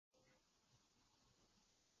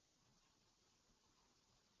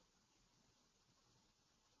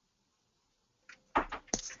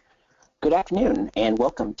Good afternoon and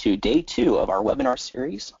welcome to day 2 of our webinar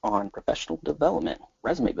series on professional development,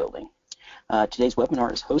 resume building. Today's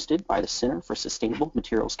webinar is hosted by the Center for Sustainable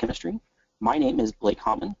Materials Chemistry. My name is Blake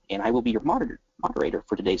Homan and I will be your moderator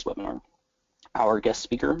for today's webinar. Our guest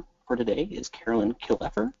speaker for today is Carolyn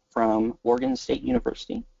Killeffer from Oregon State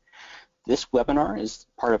University. This webinar is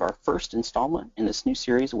part of our first installment in this new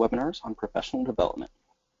series of webinars on professional development.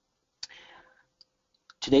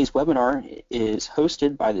 Today's webinar is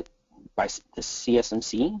hosted by the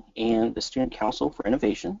CSMC and the Student Council for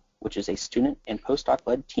Innovation, which is a student and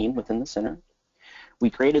postdoc-led team within the center.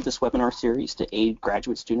 We created this webinar series to aid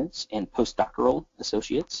graduate students and postdoctoral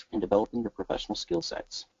associates in developing their professional skill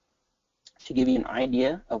sets. To give you an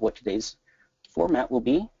idea of what today's format will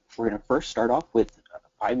be, we're going to first start off with a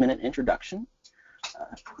 5-minute introduction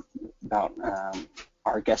about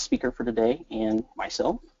our guest speaker for today and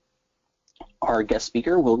myself. Our guest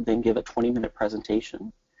speaker will then give a 20-minute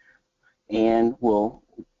presentation, and we'll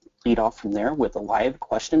lead off from there with a live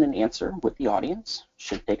question and answer with the audience.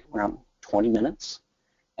 Should take around 20 minutes.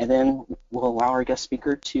 And then we'll allow our guest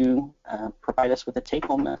speaker to provide us with a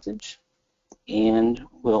take-home message, and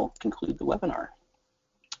we'll conclude the webinar.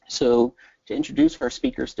 So to introduce our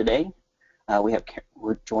speakers today,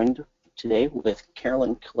 we're joined today with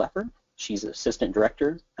Carolyn Killeffer. She's Assistant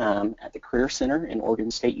Director at the Career Center in Oregon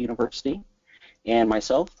State University. And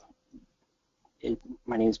myself,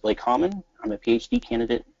 my name is Blake Homan. I'm a PhD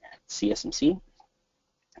candidate at CSMC,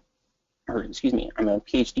 or excuse me, I'm a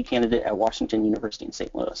PhD candidate at Washington University in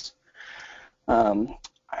St. Louis. I'm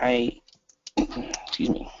a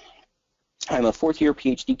 4th-year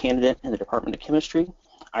PhD candidate in the Department of Chemistry.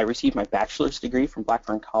 I received my bachelor's degree from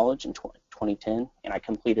Blackburn College in 2010, and I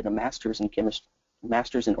completed a master's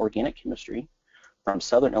in organic chemistry from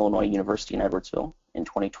Southern Illinois University in Edwardsville in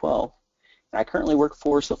 2012. I currently work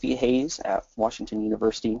for Sophia Hayes at Washington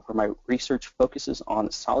University, where my research focuses on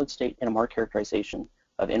the solid-state NMR characterization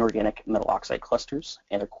of inorganic metal oxide clusters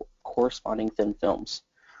and their corresponding thin films,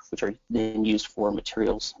 which are then used for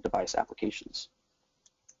materials device applications.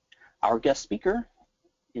 Our guest speaker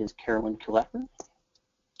is Carolyn Killeffer.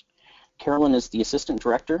 Carolyn is the Assistant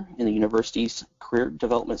Director in the university's Career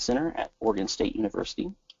Development Center at Oregon State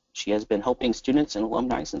University. She has been helping students and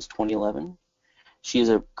alumni since 2011. She is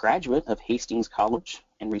a graduate of Hastings College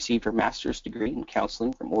and received her master's degree in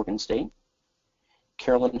counseling from Oregon State.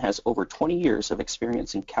 Carolyn has over 20 years of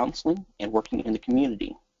experience in counseling and working in the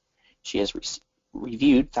community. She has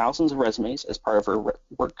reviewed thousands of resumes as part of her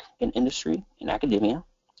work in industry and academia.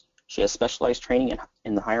 She has specialized training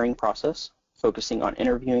in the hiring process, focusing on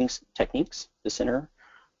interviewing techniques.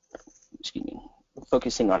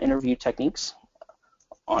 Focusing on interview techniques,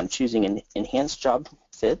 on choosing enhanced job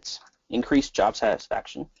fits, increased job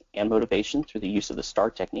satisfaction and motivation through the use of the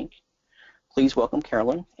STAR technique. Please welcome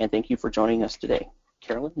Carolyn, and thank you for joining us today.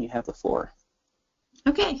 Carolyn, you have the floor.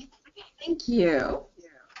 Okay, thank you.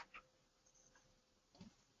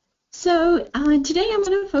 So today I'm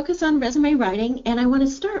going to focus on resume writing, and I want to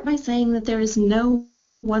start by saying that there is no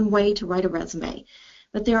one way to write a resume,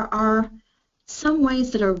 but there are some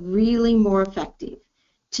ways that are really more effective.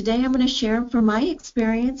 Today I'm going to share from my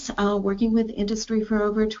experience working with industry for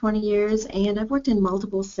over 20 years, and I've worked in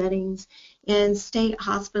multiple settings in state,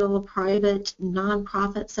 hospital, private,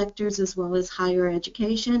 nonprofit sectors, as well as higher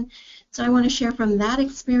education. So I want to share from that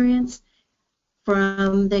experience,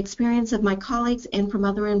 from the experience of my colleagues, and from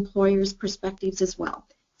other employers' perspectives as well.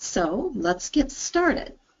 So let's get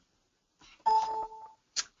started.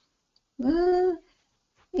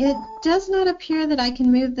 It does not appear that I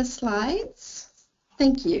can move the slides.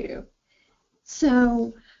 Thank you.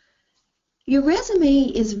 So your resume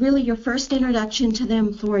is really your first introduction to the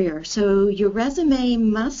employer. So your resume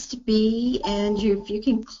must be, and if you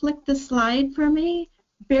can click the slide for me,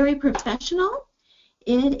 very professional.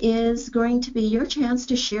 It is going to be your chance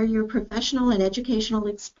to share your professional and educational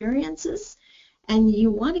experiences, and you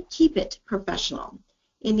want to keep it professional.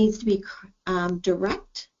 It needs to be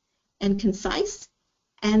direct and concise,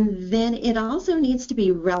 and then it also needs to be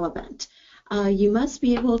relevant. You must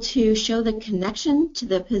be able to show the connection to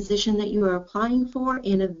the position that you are applying for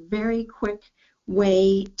in a very quick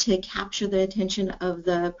way to capture the attention of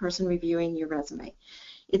the person reviewing your resume.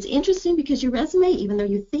 It's interesting because your resume, even though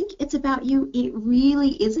you think it's about you, it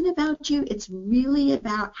really isn't about you. It's really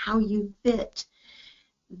about how you fit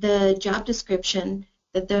the job description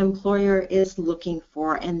that the employer is looking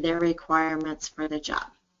for and their requirements for the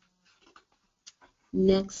job.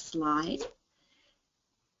 Next slide.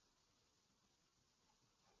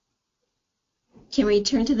 Can we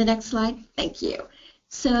turn to the next slide? Thank you.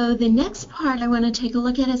 So the next part I want to take a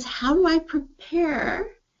look at is how do I prepare,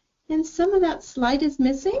 and some of that slide is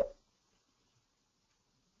missing.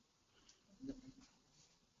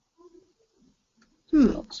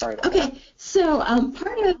 Sorry about Okay, that. so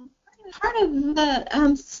part of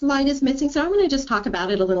the slide is missing, so I'm going to just talk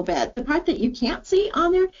about it a little bit. The part that you can't see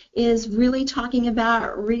on there is really talking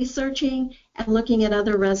about researching and looking at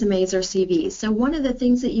other resumes or CVs. So one of the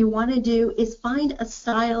things that you want to do is find a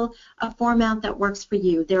style, a format that works for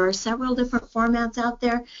you. There are several different formats out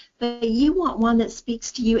there, but you want one that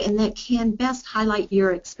speaks to you and that can best highlight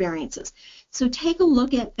your experiences. So take a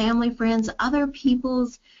look at family, friends, other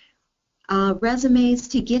people's resumes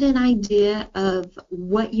to get an idea of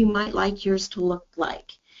what you might like yours to look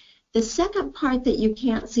like. The second part that you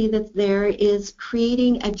can't see that's there is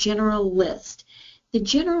creating a general list. The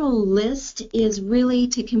general list is really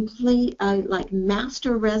to complete a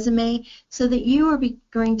master resume so that you are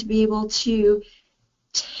going to be able to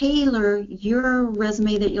tailor your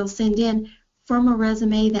resume that you'll send in from a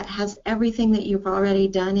resume that has everything that you've already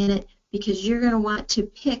done in it, because you're going to want to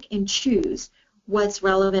pick and choose what's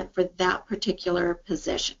relevant for that particular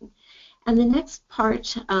position. And the next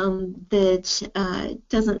part that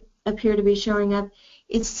doesn't appear to be showing up,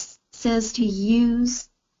 it says to use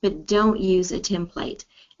but don't use a template.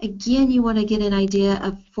 Again, you want to get an idea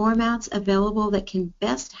of formats available that can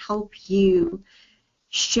best help you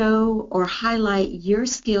show or highlight your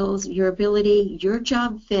skills, your ability, your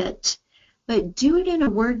job fit, but do it in a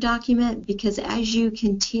Word document, because as you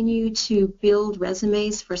continue to build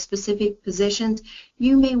resumes for specific positions,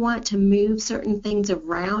 you may want to move certain things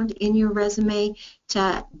around in your resume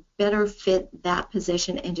to better fit that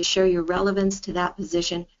position and to show your relevance to that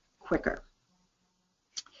position quicker.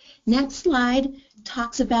 Next slide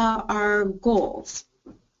talks about our goals.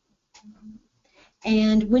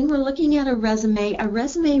 And when we're looking at a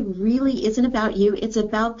resume really isn't about you, it's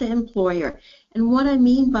about the employer. And what I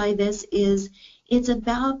mean by this is it's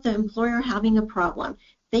about the employer having a problem.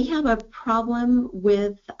 They have a problem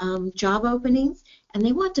with job openings, and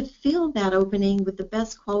they want to fill that opening with the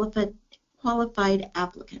best qualified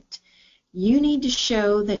applicant. You need to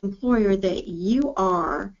show the employer that you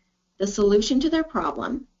are the solution to their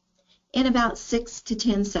problem in about 6 to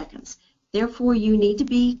 10 seconds. Therefore, you need to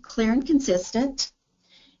be clear and consistent.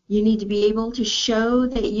 You need to be able to show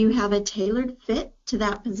that you have a tailored fit to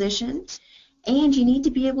that position, and you need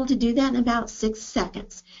to be able to do that in about 6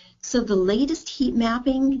 seconds. So the latest heat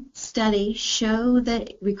mapping studies show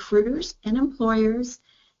that recruiters and employers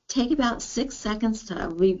take about 6 seconds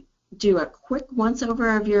to do a quick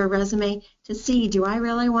once-over of your resume to see, do I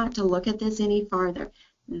really want to look at this any farther?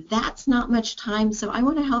 That's not much time, so I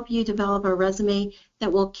want to help you develop a resume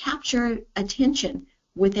that will capture attention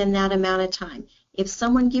within that amount of time. If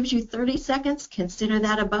someone gives you 30 seconds, consider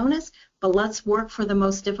that a bonus, but let's work for the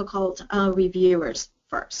most difficult reviewers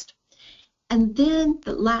first. And then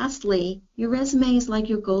lastly, your resume is like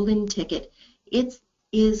your golden ticket. It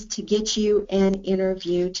is to get you an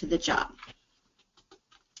interview to the job.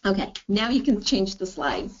 Okay, now you can change the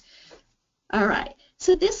slide. All right.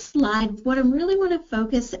 So this slide, what I really want to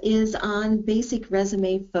focus is on basic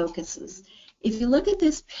resume focuses. If you look at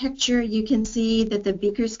this picture, you can see that the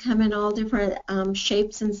beakers come in all different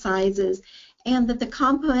shapes and sizes, and that the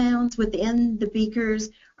compounds within the beakers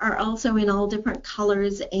are also in all different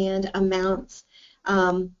colors and amounts.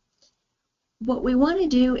 What we want to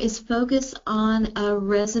do is focus on a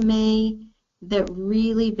resume that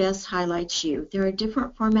really best highlights you. There are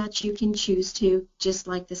different formats you can choose to, just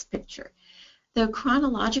like this picture. The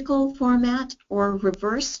chronological format, or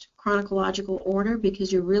reversed chronological order, because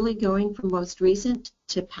you're really going from most recent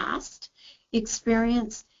to past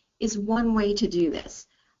experience, is one way to do this.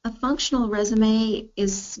 A functional resume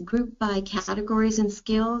is grouped by categories and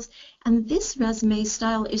skills, and this resume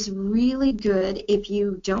style is really good if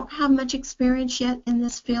you don't have much experience yet in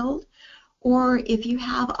this field, or if you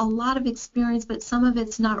have a lot of experience but some of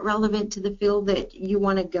it's not relevant to the field that you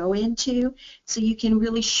want to go into, so you can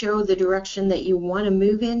really show the direction that you want to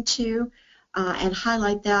move into and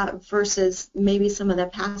highlight that versus maybe some of the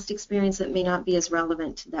past experience that may not be as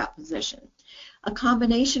relevant to that position. A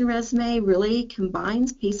combination resume really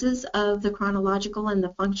combines pieces of the chronological and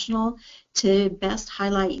the functional to best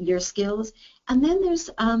highlight your skills. And then there's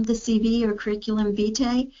the CV, or curriculum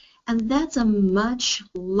vitae, and that's a much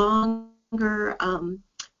longer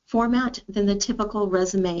format than the typical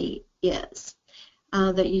resume is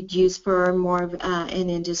that you'd use for more of an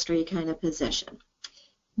industry kind of position.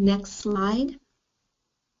 Next slide.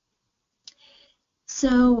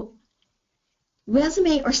 So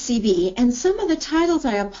resume or CV, and some of the titles,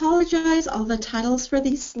 I apologize, all the titles for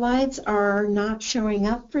these slides are not showing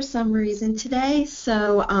up for some reason today,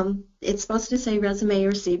 so it's supposed to say resume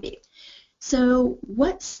or CV. So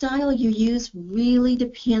what style you use really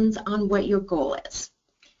depends on what your goal is.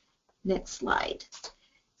 Next slide.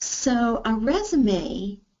 So a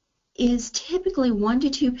resume is typically 1 to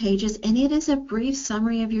 2 pages, and it is a brief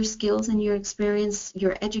summary of your skills and your experience,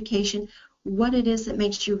 your education, what it is that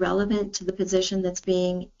makes you relevant to the position that's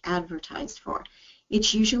being advertised for.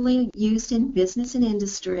 It's usually used in business and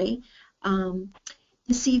industry.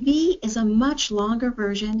 The CV is a much longer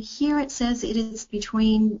version. Here it says it is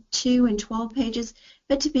between 2 and 12 pages,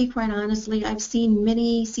 but to be quite honestly, I've seen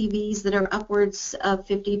many CVs that are upwards of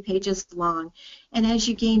 50 pages long. And as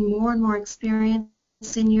you gain more and more experience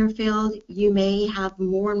in your field, you may have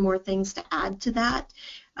more and more things to add to that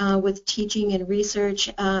with teaching and research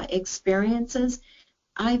experiences.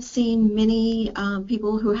 I've seen many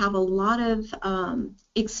people who have a lot of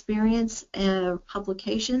experience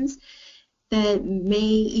publications that may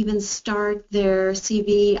even start their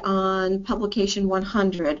CV on publication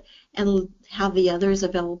 100 and have the others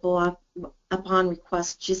available upon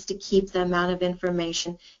request, just to keep the amount of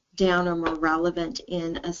information down or more relevant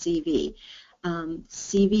in a CV.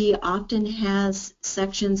 CV often has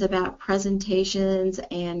sections about presentations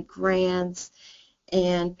and grants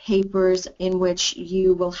and papers in which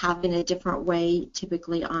you will have in a different way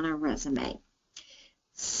typically on a resume.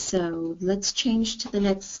 So let's change to the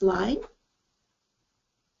next slide.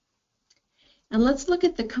 And let's look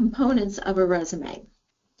at the components of a resume.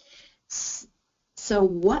 So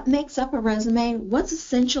what makes up a resume? What's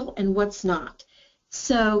essential and what's not?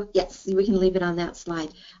 So yes, we can leave it on that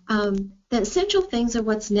slide. The essential things are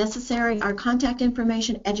what's necessary, our contact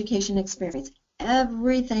information, education, experience.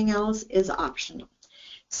 Everything else is optional.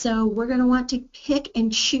 So we're going to want to pick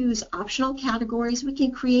and choose optional categories. We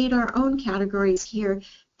can create our own categories here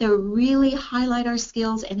that really highlight our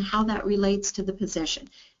skills and how that relates to the position.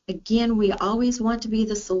 Again, we always want to be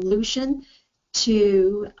the solution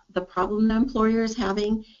to the problem the employer is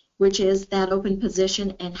having, which is that open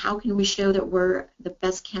position, and how can we show that we're the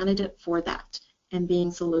best candidate for that, and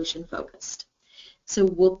being solution focused. So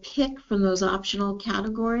we'll pick from those optional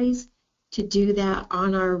categories to do that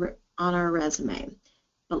on our resume.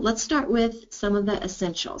 But let's start with some of the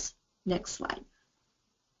essentials. Next slide.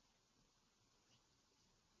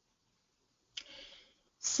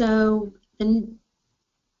 So the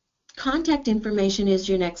contact information is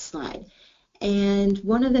your next slide. And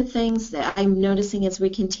one of the things that I'm noticing as we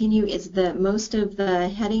continue is that most of the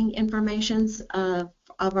heading informations of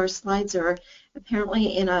our slides are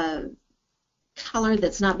apparently in a color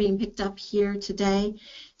that's not being picked up here today.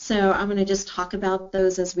 So I'm going to just talk about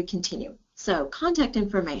those as we continue. So contact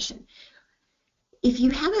information. If you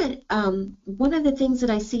haven't, one of the things that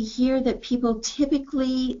I see here that people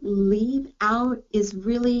typically leave out is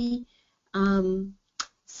really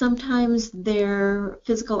sometimes their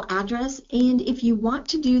physical address, and if you want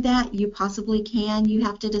to do that, you possibly can. You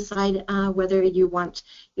have to decide whether you want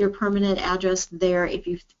your permanent address there. If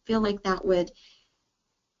you feel like that would,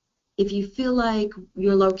 if you feel like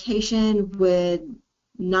your location would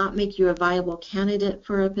not make you a viable candidate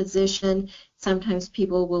for a position, sometimes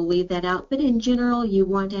people will leave that out. But in general, you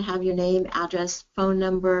want to have your name, address, phone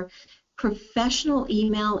number. Professional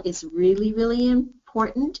email is really, really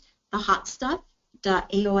important. The hot stuff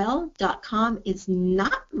 .aol.com is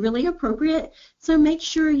not really appropriate, so make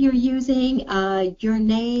sure you're using your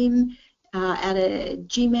name at a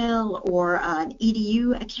Gmail or an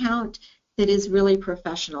EDU account that is really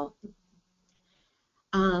professional.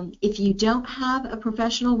 If you don't have a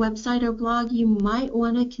professional website or blog, you might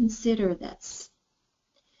want to consider this.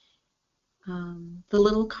 The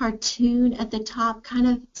little cartoon at the top kind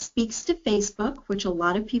of speaks to Facebook, which a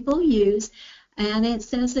lot of people use. And it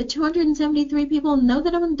says that 273 people know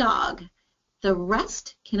that I'm a dog. The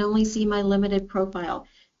rest can only see my limited profile.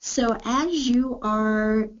 So as you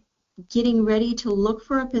are getting ready to look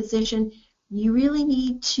for a position, you really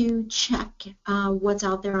need to check what's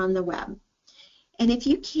out there on the web. And if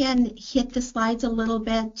you can hit the slides a little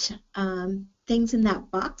bit, things in that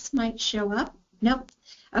box might show up. Nope.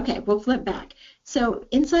 Okay, we'll flip back. So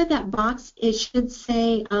inside that box, it should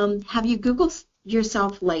say, have you Googled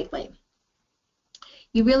yourself lately?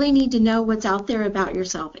 You really need to know what's out there about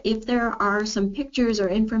yourself. If there are some pictures or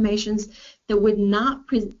information that would not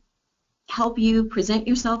help you present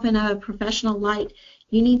yourself in a professional light,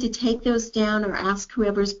 you need to take those down or ask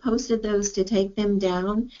whoever's posted those to take them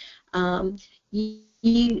down.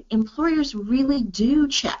 Employers really do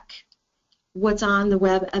check what's on the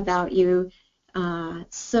web about you,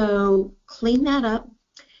 so clean that up.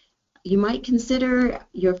 You might consider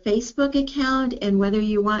your Facebook account and whether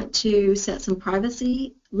you want to set some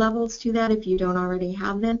privacy levels to that if you don't already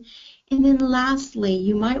have them. And then lastly,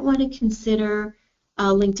 you might want to consider a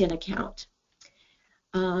LinkedIn account.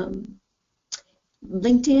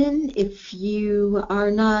 LinkedIn, if you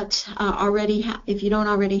are not if you don't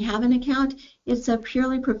already have an account, it's a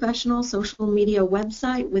purely professional social media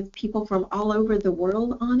website with people from all over the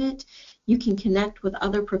world on it. You can connect with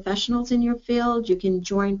other professionals in your field. You can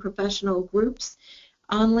join professional groups.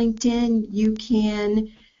 On LinkedIn, you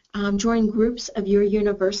can join groups of your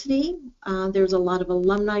university. There's a lot of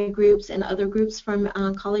alumni groups and other groups from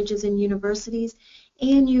colleges and universities.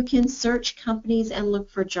 And you can search companies and look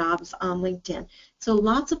for jobs on LinkedIn. So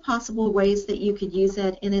lots of possible ways that you could use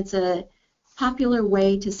it, and it's a popular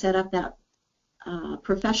way to set up that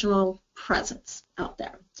professional presence out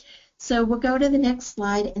there. So we'll go to the next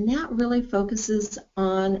slide, and that really focuses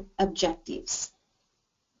on objectives.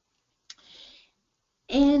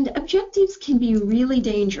 And objectives can be really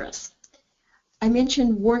dangerous. I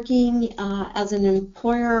mentioned working as an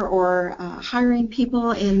employer or hiring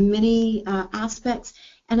people in many aspects.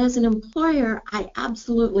 And as an employer, I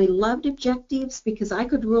absolutely loved objectives because I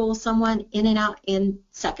could rule someone in and out in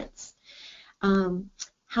seconds.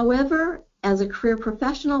 However, as a career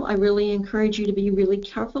professional, I really encourage you to be really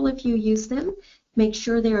careful if you use them. Make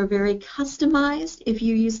sure they are very customized if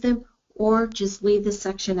you use them, or just leave the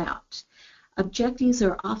section out. Objectives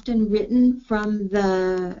are often written from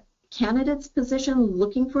the candidate's position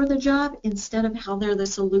looking for the job instead of how they're the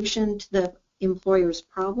solution to the employer's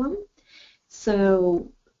problem. So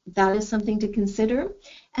that is something to consider.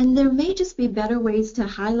 And there may just be better ways to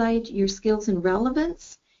highlight your skills and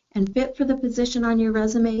relevance and fit for the position on your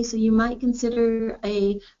resume. So you might consider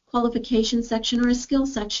a qualification section or a skill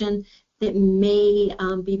section that may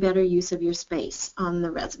be better use of your space on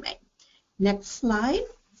the resume. Next slide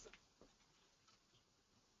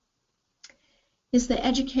is the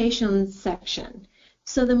education section.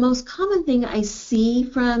 So the most common thing I see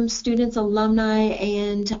from students, alumni,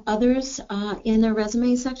 and others in their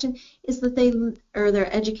resume section is that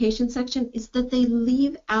their education section is that they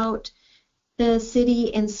leave out the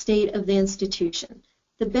city and state of the institution.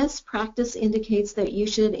 The best practice indicates that you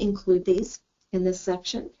should include these in this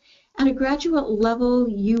section. At a graduate level,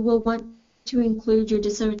 you will want to include your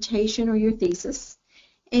dissertation or your thesis.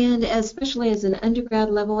 And especially as an undergrad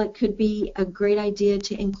level, it could be a great idea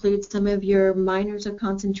to include some of your minors or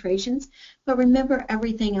concentrations. But remember,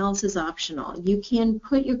 everything else is optional. You can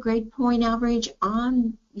put your grade point average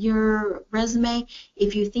on your resume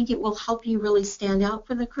if you think it will help you really stand out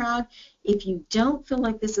for the crowd. If you don't feel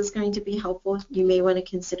like this is going to be helpful, you may want to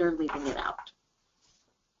consider leaving it out.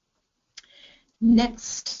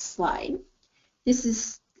 Next slide. This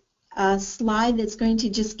is a slide that's going to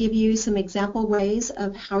just give you some example ways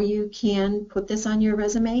of how you can put this on your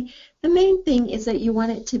resume. The main thing is that you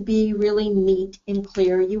want it to be really neat and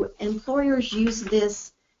clear. Employers use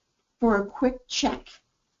this for a quick check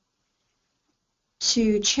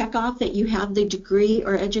to check off that you have the degree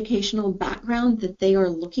or educational background that they are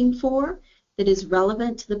looking for that is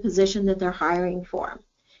relevant to the position that they're hiring for.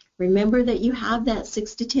 Remember that you have that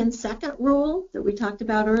 6 to 10 second rule that we talked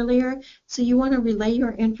about earlier, so you want to relay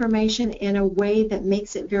your information in a way that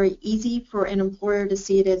makes it very easy for an employer to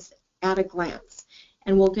see it as at a glance.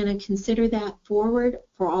 And we're going to consider that forward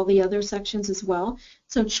for all the other sections as well.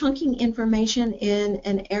 So chunking information in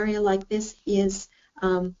an area like this is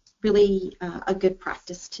really a good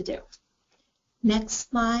practice to do.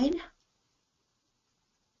 Next slide.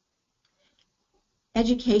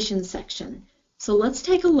 Education section. So let's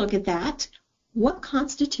take a look at that. What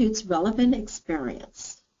constitutes relevant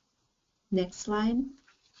experience? Next slide.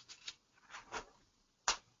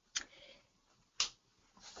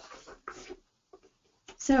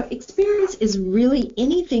 So experience is really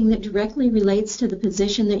anything that directly relates to the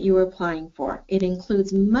position that you are applying for. It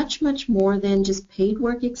includes much, much more than just paid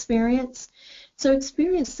work experience. So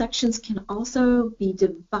experience sections can also be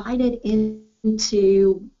divided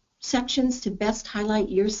into sections to best highlight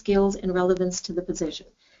your skills and relevance to the position.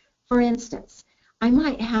 For instance, I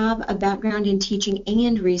might have a background in teaching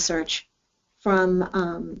and research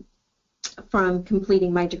from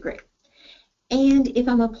completing my degree. And if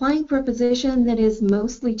I'm applying for a position that is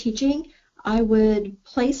mostly teaching, I would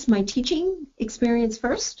place my teaching experience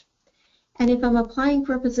first. And if I'm applying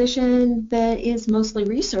for a position that is mostly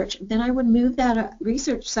research, then I would move that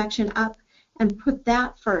research section up and put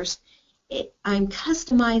that first. I'm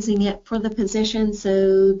customizing it for the position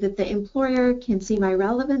so that the employer can see my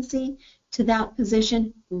relevancy to that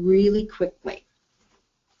position really quickly.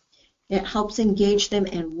 It helps engage them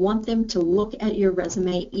and want them to look at your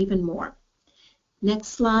resume even more. Next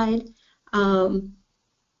slide. The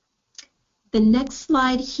next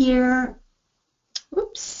slide here,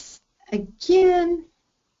 oops, again,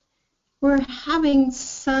 we're having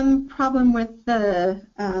some problem with the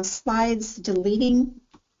slides deleting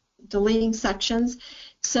deleting sections.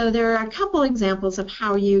 So there are a couple examples of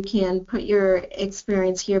how you can put your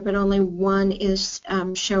experience here, but only one is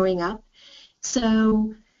showing up.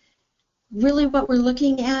 So really what we're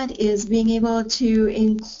looking at is being able to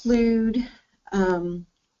include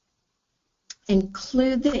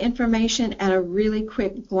the information at a really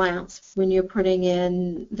quick glance when you're putting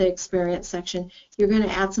in the experience section. You're going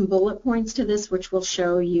to add some bullet points to this, which we'll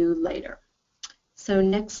show you later. So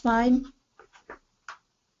next slide.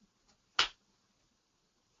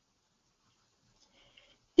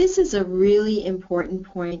 This is a really important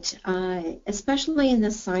point, especially in the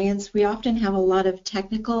science. We often have a lot of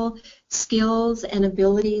technical skills and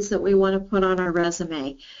abilities that we want to put on our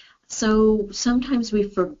resume. So sometimes we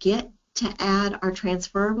forget to add our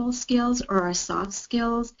transferable skills or our soft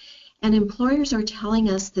skills, and employers are telling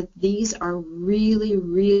us that these are really,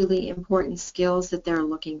 really important skills that they're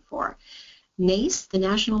looking for. NACE, the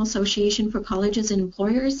National Association for Colleges and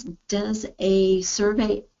Employers, does a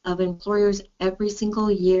survey of employers every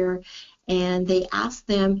single year, and they ask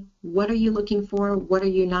them, what are you looking for? What are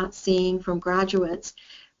you not seeing from graduates,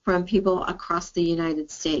 from people across the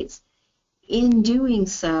United States? In doing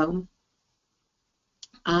so,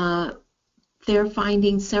 they're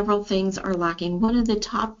finding several things are lacking. One of the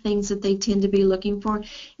top things that they tend to be looking for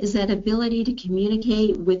is that ability to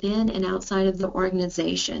communicate within and outside of the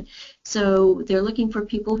organization. So they're looking for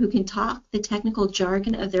people who can talk the technical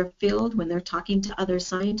jargon of their field when they're talking to other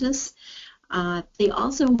scientists. They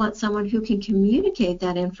also want someone who can communicate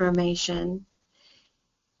that information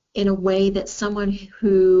in a way that someone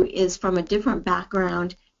who is from a different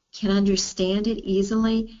background can understand it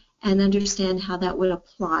easily and understand how that would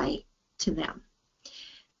apply to them.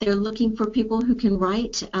 They're looking for people who can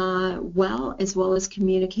write well as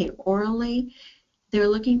communicate orally. They're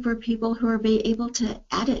looking for people who are able to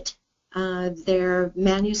edit their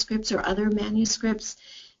manuscripts or other manuscripts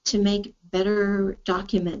to make better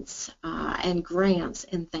documents and grants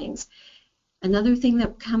and things. Another thing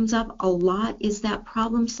that comes up a lot is that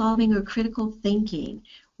problem solving or critical thinking,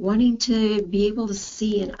 wanting to be able to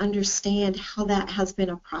see and understand how that has been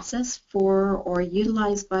a process for or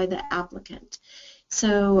utilized by the applicant.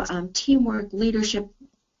 So teamwork, leadership,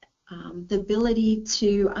 the ability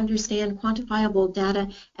to understand quantifiable data,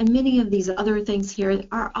 and many of these other things here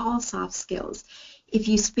are all soft skills. If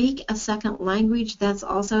you speak a second language, that's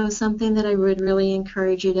also something that I would really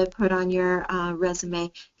encourage you to put on your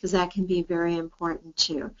resume, because that can be very important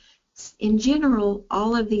too. In general,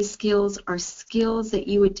 all of these skills are skills that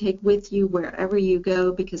you would take with you wherever you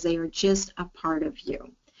go because they are just a part of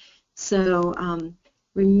you. So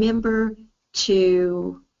remember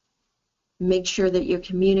to make sure that you're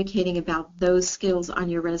communicating about those skills on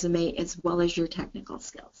your resume as well as your technical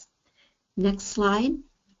skills. Next slide.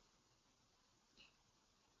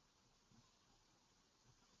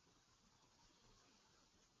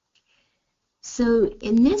 So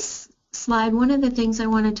in this slide, one of the things I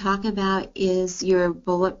want to talk about is your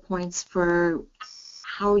bullet points for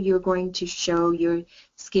how you're going to show your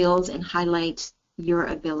skills and highlight your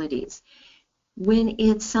abilities. When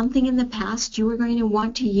it's something in the past, you are going to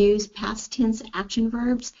want to use past tense action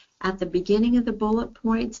verbs at the beginning of the bullet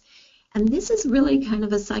points. And this is really kind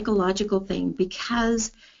of a psychological thing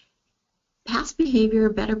because past behavior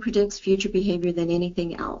better predicts future behavior than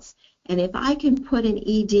anything else. And if I can put an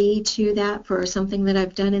ED to that for something that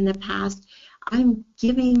I've done in the past, I'm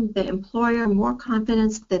giving the employer more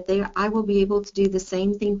confidence that I will be able to do the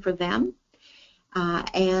same thing for them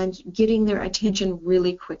and getting their attention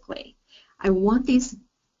really quickly. I want these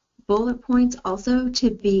bullet points also to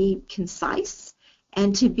be concise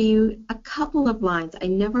and to be a couple of lines. I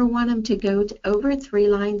never want them to go to over 3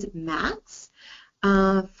 lines max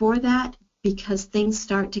for that, because things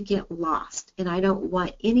start to get lost, and I don't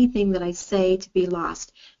want anything that I say to be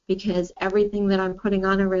lost, because everything that I'm putting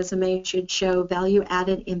on a resume should show value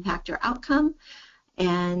added, impact, or outcome,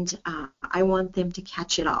 and I want them to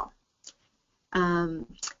catch it all.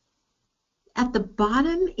 At the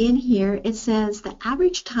bottom in here, it says the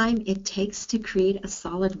average time it takes to create a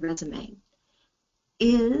solid resume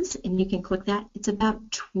is, and you can click that, it's about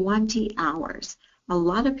 20 hours. A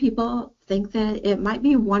lot of people think that it might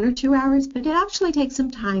be 1 or 2 hours, but it actually takes some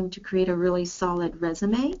time to create a really solid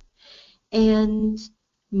resume. And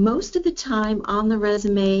most of the time on the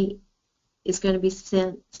resume is going to be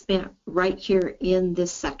spent right here in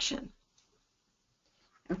this section.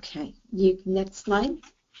 Okay, next slide.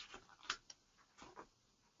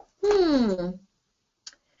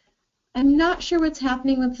 I'm not sure what's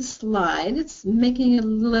happening with the slide. It's making it a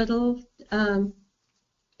little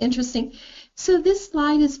interesting. So this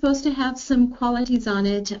slide is supposed to have some qualities on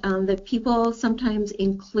it that people sometimes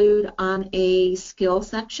include on a skill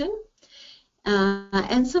section.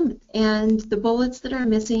 And the bullets that are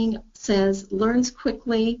missing says learns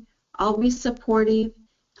quickly, always supportive,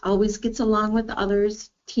 always gets along with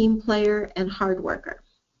others, team player, and hard worker.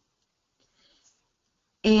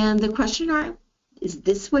 And the question are, is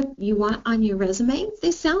this what you want on your resume?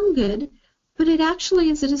 They sound good, but it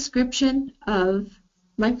actually is a description of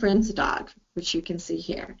my friend's dog, which you can see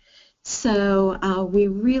here. So we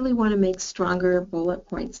really want to make stronger bullet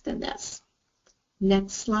points than this.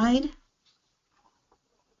 Next slide.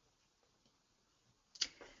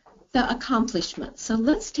 The accomplishments. So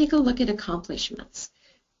let's take a look at accomplishments.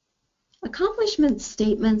 Accomplishment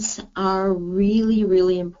statements are really,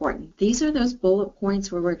 really important. These are those bullet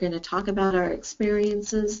points where we're going to talk about our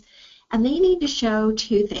experiences, and they need to show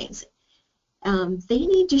two things. They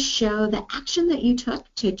need to show the action that you took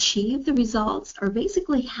to achieve the results, or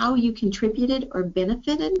basically how you contributed or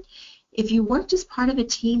benefited. If you worked as part of a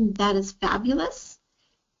team, that is fabulous,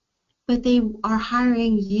 but they are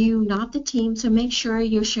hiring you, not the team, so make sure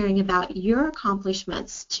you're sharing about your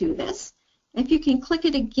accomplishments to this. If you can click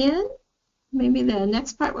it again, maybe the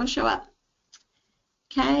next part will show up.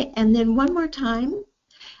 Okay, and then one more time.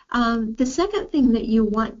 The second thing that you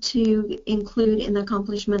want to include in the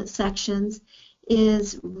accomplishment sections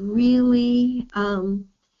is really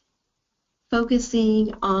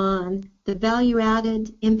focusing on the value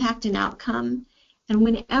added, impact, and outcome. And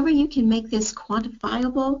whenever you can make this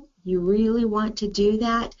quantifiable, you really want to do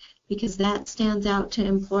that, because that stands out to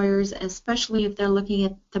employers, especially if they're looking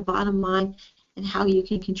at the bottom line and how you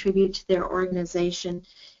can contribute to their organization.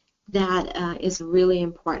 That is really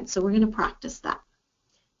important. So we're going to practice that.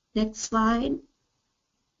 Next slide.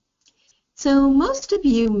 So most of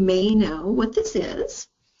you may know what this is.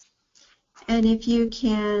 And if you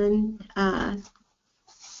can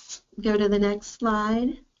go to the next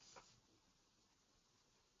slide.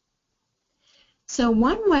 So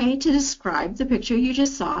one way to describe the picture you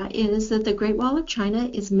just saw is that the Great Wall of China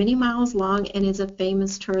is many miles long and is a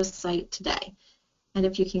famous tourist site today. And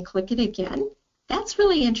if you can click it again, that's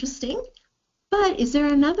really interesting. But is there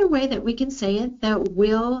another way that we can say it that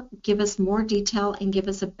will give us more detail and give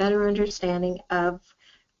us a better understanding of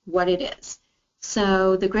what it is?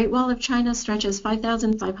 So the Great Wall of China stretches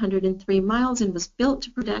 5,503 miles and was built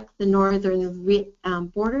to protect the northern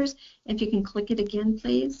borders. If you can click it again,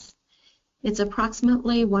 please. It's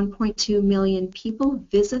approximately 1.2 million people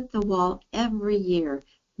visit the wall every year,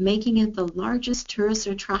 making it the largest tourist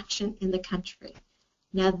attraction in the country.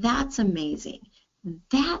 Now that's amazing.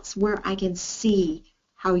 That's where I can see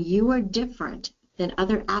how you are different than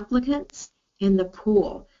other applicants in the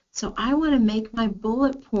pool. So I want to make my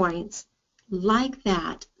bullet points like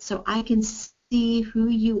that so I can see who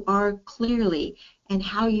you are clearly and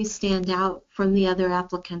how you stand out from the other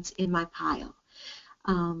applicants in my pile.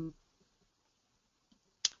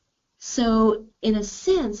 So in a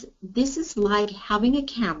sense, this is like having a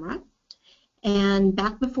camera, and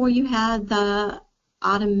back before you had the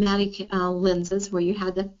automatic lenses where you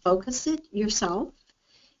had to focus it yourself.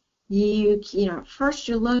 You know, first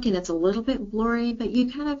you look and it's a little bit blurry, but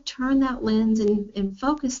you kind of turn that lens and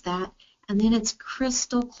focus that, and then it's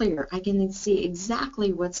crystal clear. I can see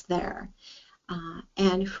exactly what's there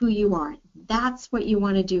and who you are. That's what you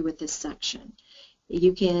want to do with this section.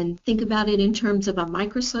 You can think about it in terms of a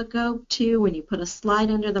microscope too, when you put a slide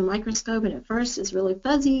under the microscope and at first it's really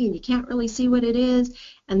fuzzy and you can't really see what it is,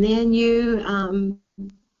 and then you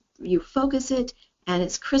focus it and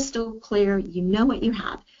it's crystal clear. You know what you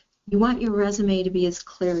have. You want your resume to be as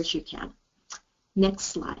clear as you can. Next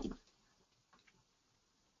slide.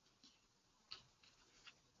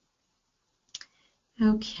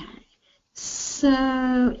 Okay.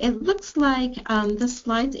 So it looks like the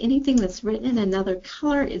slides, anything that's written in another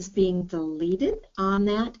color is being deleted on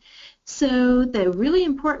that. So the really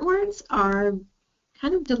important words are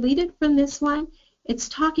kind of deleted from this one. It's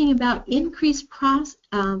talking about increased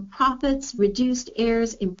profits, reduced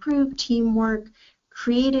errors, improved teamwork,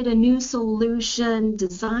 created a new solution,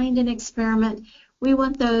 designed an experiment. We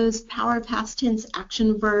want those power past tense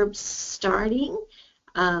action verbs starting,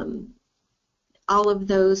 all of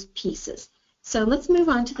those pieces. So let's move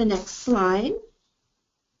on to the next slide.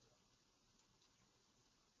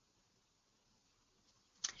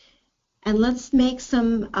 And let's make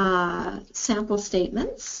some sample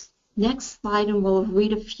statements. Next slide, and we'll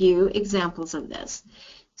read a few examples of this.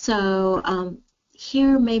 So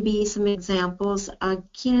here may be some examples.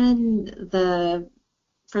 Again,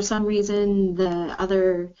 for some reason, the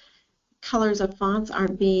other colors of fonts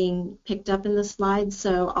aren't being picked up in the slides,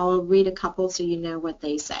 so I'll read a couple so you know what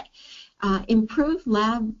they say. Improve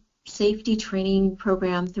lab safety training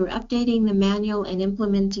program through updating the manual and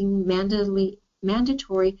implementing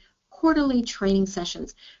mandatory quarterly training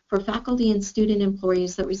sessions for faculty and student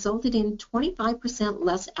employees that resulted in 25%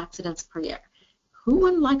 less accidents per year. Who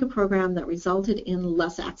wouldn't like a program that resulted in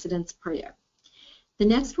less accidents per year? The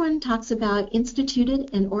next one talks about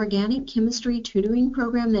instituted an organic chemistry tutoring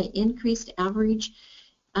program that increased average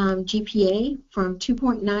GPA from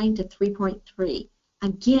 2.9 to 3.3.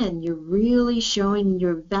 Again, you're really showing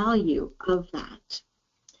your value of that.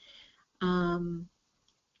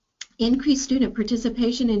 Increase student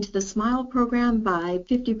participation into the SMILE program by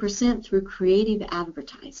 50% through creative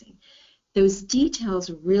advertising. Those details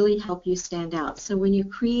really help you stand out. So when you're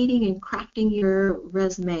creating and crafting your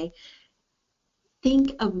resume,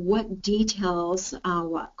 think of what details,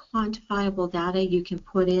 what quantifiable data you can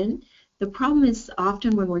put in. The problem is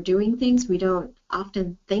often when we're doing things, we don't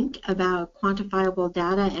often think about quantifiable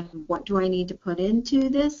data and what do I need to put into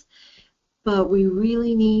this. But we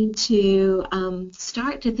really need to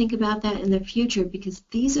start to think about that in the future, because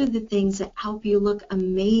these are the things that help you look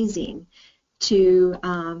amazing to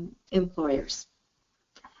employers.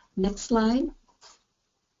 Next slide.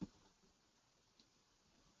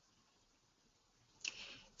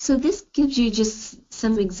 So this gives you just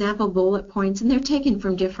some example bullet points, and they're taken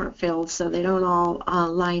from different fields, so they don't all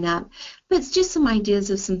line up. But it's just some ideas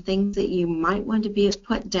of some things that you might want to be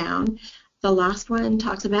put down. The last one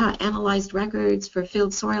talks about analyzed records for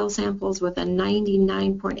field soil samples with a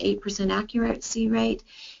 99.8% accuracy rate.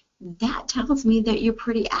 That tells me that you're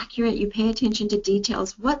pretty accurate. You pay attention to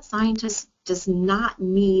details. What scientist does not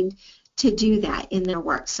need to do that in their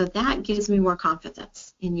work? So that gives me more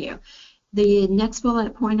confidence in you. The next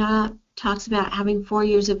bullet point up talks about having 4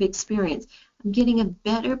 years of experience. I'm getting a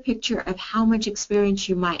better picture of how much experience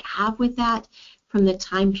you might have with that from the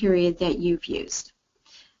time period that you've used.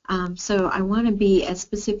 So I want to be as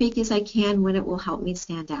specific as I can when it will help me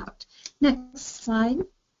stand out. Next slide.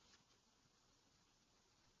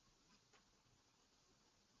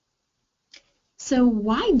 So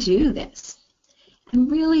why do this?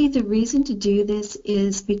 And really the reason to do this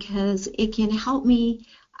is because it can help me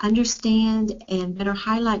understand and better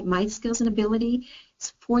highlight my skills and ability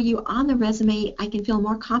for you on the resume. I can feel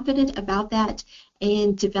more confident about that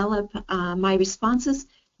and develop my responses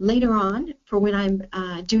later on for when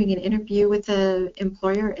I'm doing an interview with the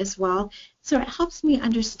employer as well. So it helps me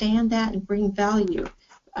understand that and bring value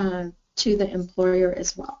to the employer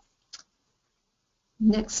as well.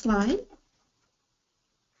 Next slide.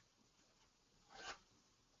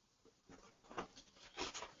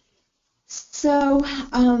 So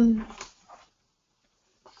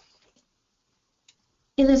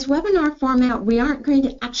in this webinar format, we aren't going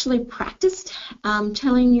to actually practice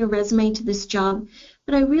telling your resume to this job,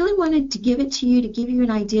 but I really wanted to give it to you to give you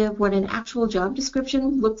an idea of what an actual job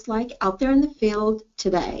description looks like out there in the field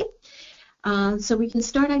today. So we can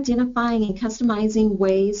start identifying and customizing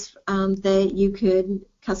ways that you could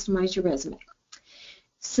customize your resume.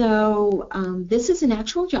 So this is an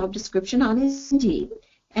actual job description on Indeed.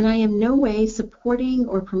 And I am no way supporting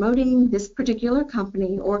or promoting this particular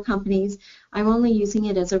company or companies. I'm only using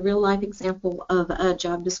it as a real-life example of a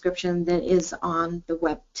job description that is on the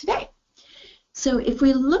web today. So if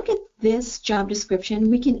we look at this job description,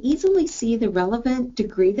 we can easily see the relevant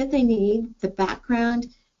degree that they need, the background,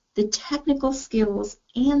 the technical skills,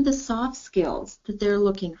 and the soft skills that they're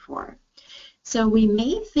looking for. So we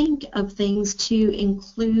may think of things to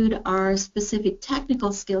include our specific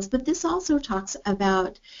technical skills, but this also talks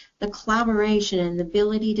about the collaboration and the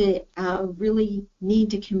ability to really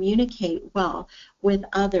need to communicate well with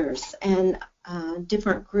others and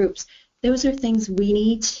different groups. Those are things we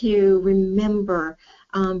need to remember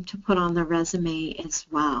to put on the resume as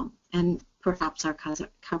well, and perhaps our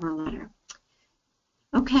cover letter.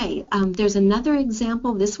 Okay, there's another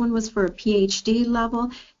example. This one was for a PhD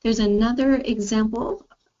level. There's another example,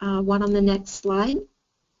 one on the next slide,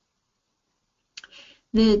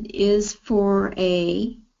 that is for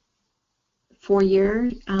a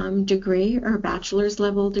 4-year degree or bachelor's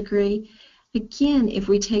level degree. Again, if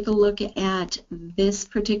we take a look at this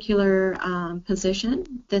particular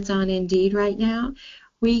position that's on Indeed right now,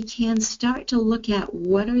 we can start to look at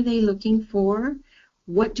what are they looking for.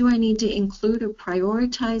 What do I need to include or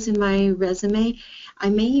prioritize in my resume? I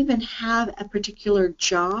may even have a particular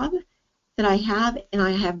job that I have, and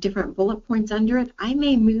I have different bullet points under it. I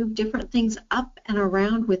may move different things up and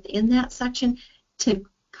around within that section to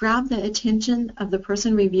grab the attention of the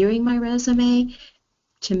person reviewing my resume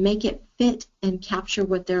to make it fit and capture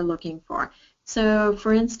what they're looking for. So,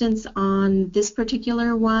 for instance, on this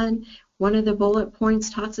particular one, One of the bullet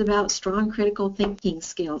points talks about strong critical thinking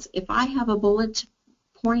skills. If I have a bullet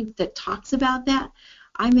point that talks about that,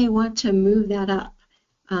 I may want to move that up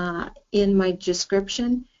in my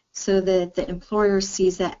description so that the employer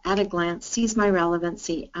sees that at a glance, sees my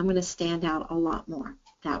relevancy. I'm going to stand out a lot more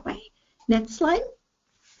that way. Next slide.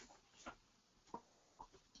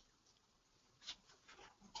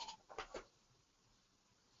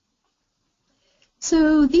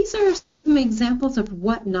 So these are some examples of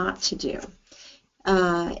what not to do.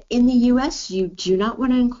 In the U.S., you do not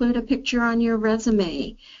want to include a picture on your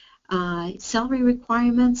resume. Salary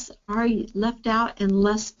requirements are left out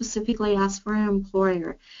unless specifically asked for an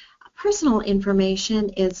employer. Personal information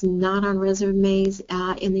is not on resumes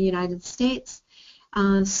in the United States,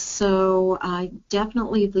 so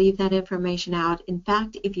definitely leave that information out. In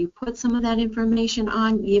fact, if you put some of that information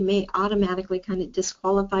on, you may automatically kind of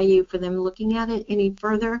disqualify you for them looking at it any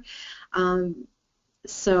further.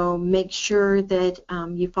 So make sure that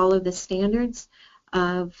you follow the standards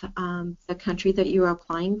of the country that you're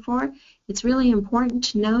applying for. It's really important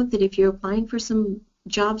to note that if you're applying for some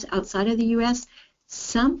jobs outside of the U.S.,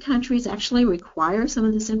 some countries actually require some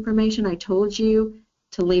of this information I told you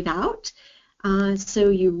to leave out. So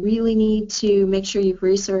you really need to make sure you've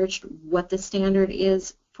researched what the standard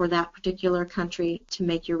is for that particular country to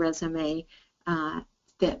make your resume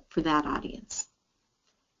fit for that audience.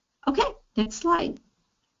 Okay, next slide.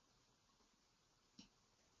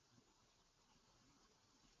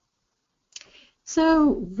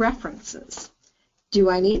 So references.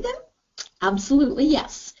 Do I need them? Absolutely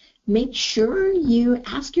yes. Make sure you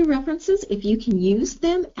ask your references if you can use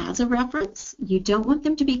them as a reference. You don't want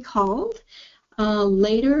them to be called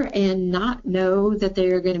later and not know that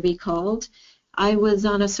they are going to be called. I was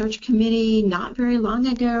on a search committee not very long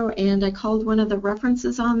ago, and I called one of the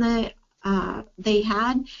references on the they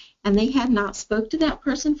had not spoke to that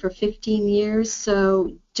person for 15 years,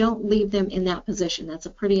 so don't leave them in that position. That's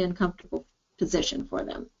a pretty uncomfortable position for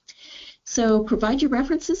them. So provide your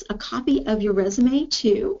references a copy of your resume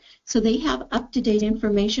too, so they have up-to-date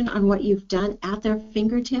information on what you've done at their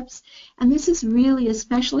fingertips. And this is really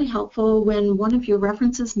especially helpful when one of your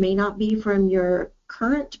references may not be from your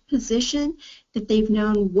current position, that they've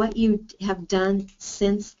known what you have done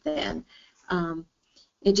since then.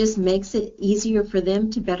 It just makes it easier for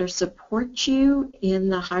them to better support you in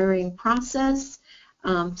the hiring process.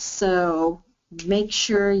 So make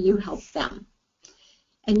sure you help them.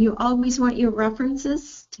 And you always want your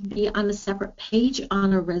references to be on a separate page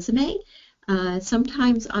on a resume.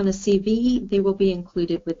 Sometimes on a CV, they will be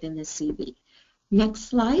included within the CV. Next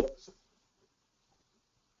slide.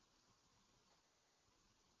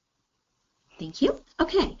 Thank you.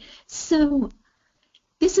 Okay, so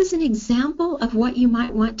this is an example of what you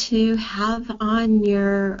might want to have on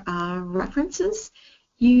your references.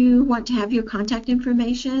 You want to have your contact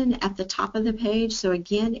information at the top of the page. So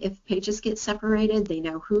again, if pages get separated, they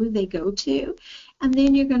know who they go to. And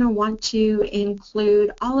then you're going to want to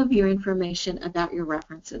include all of your information about your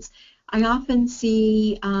references. I often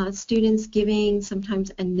see students giving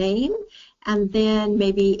sometimes a name and then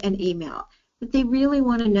maybe an email. But they really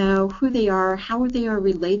want to know who they are, how they are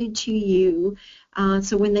related to you.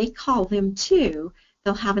 So when they call them too,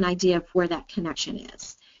 they'll have an idea of where that connection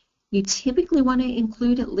is. You typically want to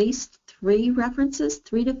include at least 3 references.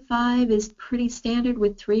 3 to 5 is pretty standard,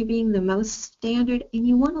 with 3 being the most standard, and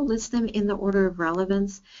you want to list them in the order of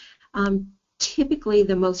relevance. Typically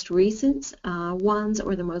the most recent ones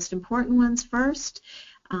or the most important ones first.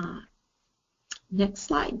 Next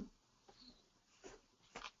slide.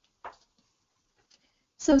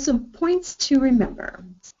 So some points to remember.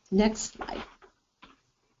 Next slide.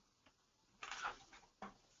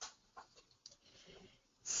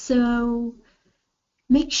 So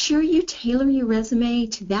make sure you tailor your resume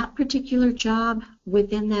to that particular job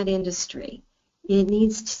within that industry. It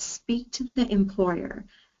needs to speak to the employer.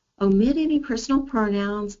 Omit any personal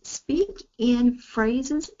pronouns. Speak in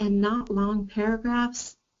phrases and not long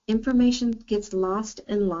paragraphs. Information gets lost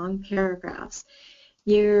in long paragraphs.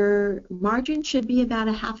 Your margin should be about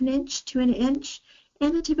a ½ inch to an inch,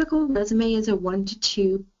 and a typical resume is a 1 to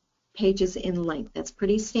 2 pages in length. That's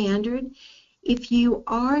pretty standard. If you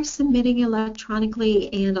are submitting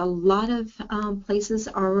electronically, and a lot of places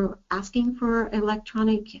are asking for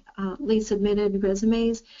electronically submitted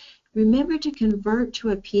resumes, remember to convert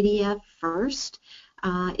to a PDF first.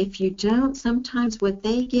 If you don't, sometimes what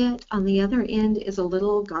they get on the other end is a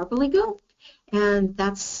little gobbledygook, and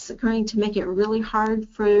that's going to make it really hard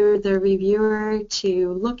for the reviewer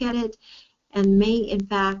to look at it, and may in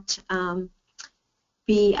fact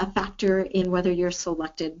be a factor in whether you're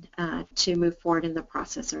selected to move forward in the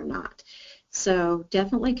process or not. So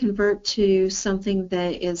definitely convert to something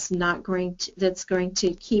that is not going to, that's going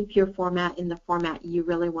to keep your format in the format you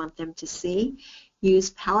really want them to see. Use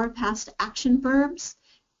power past action verbs.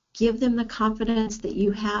 Give them the confidence that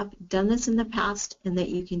you have done this in the past and that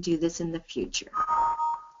you can do this in the future.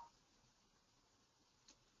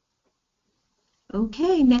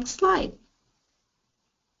 Okay, next slide.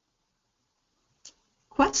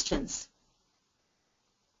 Questions?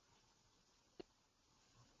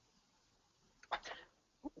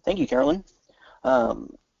 Thank you, Carolyn.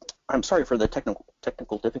 I'm sorry for the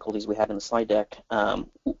technical difficulties we had in the slide deck.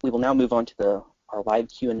 We will now move on to our live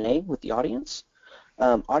Q&A with the audience.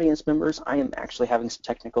 Audience members, I am actually having some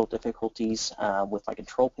technical difficulties with my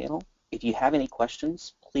control panel. If you have any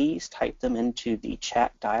questions, please type them into the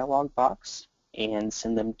chat dialog box and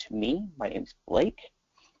send them to me. My name is Blake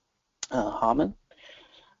Hamann.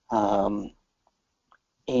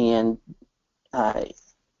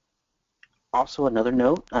 Also another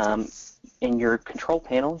note, in your control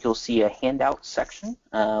panel you'll see a handout section.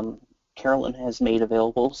 Carolyn has made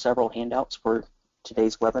available several handouts for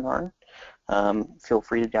today's webinar. Feel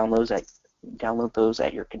free to download those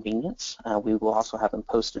at your convenience. We will also have them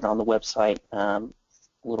posted on the website a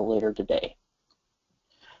little later today.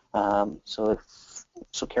 So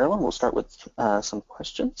Carolyn, we'll start with some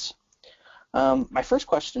questions. My first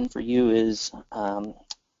question for you is,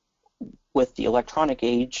 with the electronic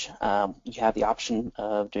age, you have the option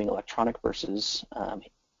of doing electronic versus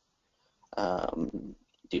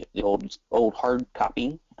the old hard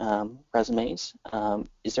copy resumes.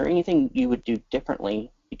 Is there anything you would do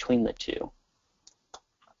differently between the two?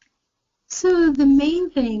 So the main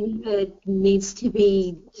thing that needs to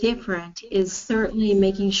be different is certainly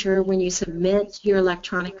making sure when you submit your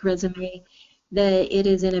electronic resume that it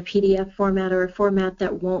is in a PDF format or a format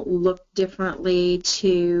that won't look differently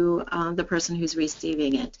to the person who's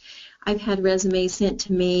receiving it. I've had resumes sent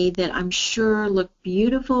to me that I'm sure look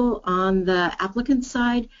beautiful on the applicant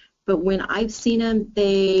side, but when I've seen them,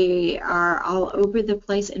 they are all over the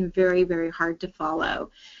place and very, very hard to follow.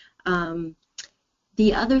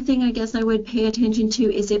 The other thing I guess I would pay attention to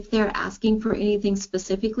is if they're asking for anything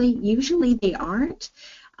specifically. Usually they aren't.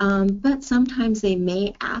 But sometimes they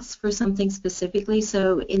may ask for something specifically.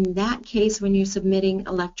 So in that case, when you're submitting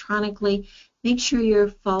electronically, make sure you're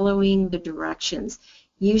following the directions.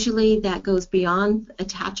 Usually that goes beyond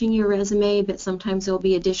attaching your resume, but sometimes there'll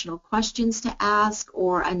be additional questions to ask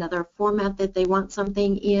or another format that they want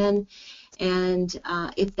something in. And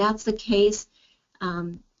if that's the case,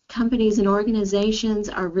 companies and organizations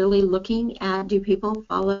are really looking at, do people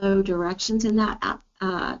follow directions in that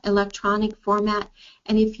electronic format?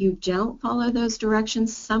 And if you don't follow those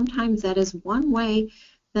directions, sometimes that is one way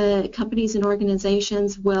the companies and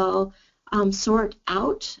organizations will sort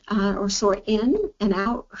out or sort in and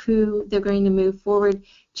out who they're going to move forward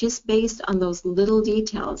just based on those little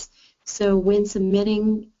details. So when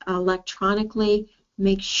submitting electronically,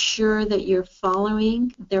 make sure that you're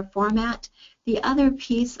following their format. The other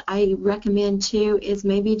piece I recommend too is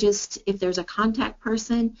maybe just if there's a contact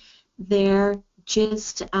person there,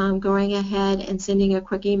 just going ahead and sending a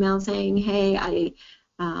quick email saying, hey, I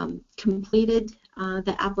completed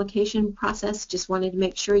the application process, just wanted to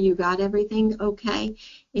make sure you got everything okay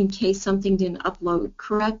in case something didn't upload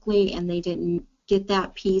correctly and they didn't get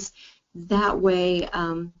that piece. That way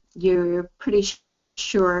you're pretty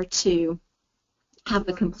sure to have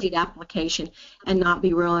the complete application and not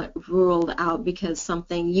be ruled out because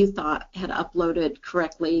something you thought had uploaded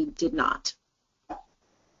correctly did not.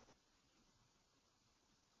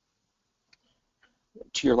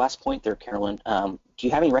 To your last point there, Carolyn, do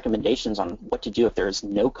you have any recommendations on what to do if there is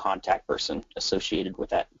no contact person associated with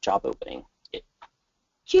that job opening?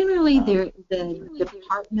 Generally, the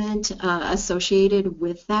department associated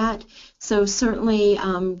with that. So certainly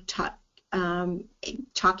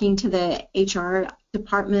talking to the HR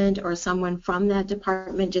department or someone from that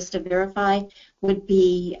department just to verify would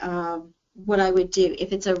be what I would do.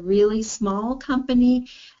 If it's a really small company,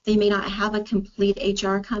 they may not have a complete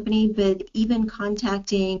HR company, but even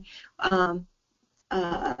contacting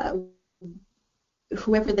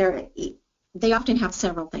whoever they often have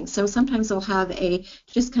several things. So sometimes they'll have a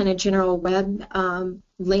just kind of general web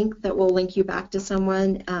link that will link you back to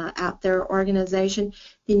someone at their organization.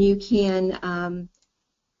 Then you can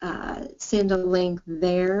send a link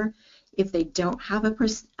there if they don't have a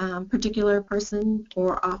particular person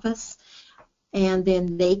or office, and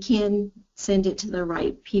then they can send it to the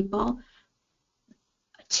right people.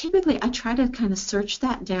 Typically, I try to kind of search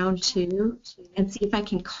that down too and see if I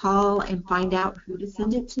can call and find out who to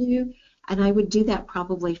send it to, and I would do that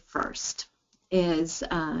probably first, is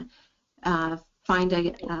find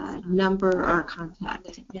a number or a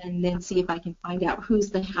contact, and then see if I can find out who's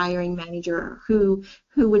the hiring manager, who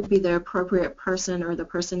would be the appropriate person or the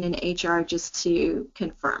person in HR, just to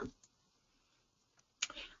confirm.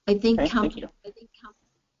 I think companies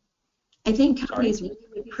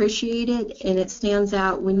really appreciate it, and it stands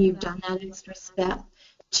out when you've done that extra step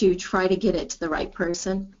to try to get it to the right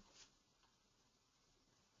person.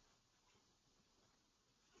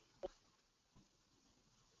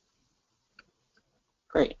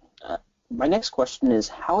 Great. My next question is,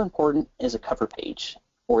 how important is a cover page,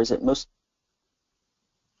 or is it most?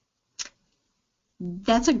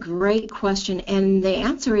 That's a great question, and the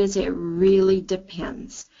answer is it really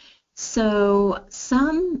depends. So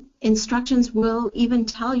some instructions will even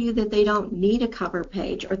tell you that they don't need a cover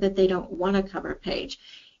page or that they don't want a cover page.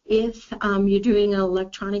 If you're doing an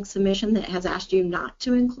electronic submission that has asked you not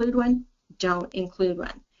to include one, don't include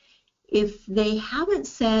one. If they haven't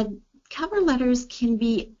said, cover letters can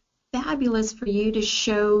be fabulous for you to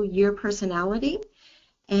show your personality,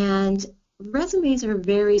 and resumes are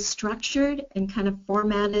very structured and kind of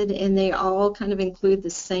formatted, and they all kind of include the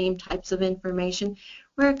same types of information,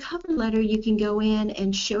 where a cover letter you can go in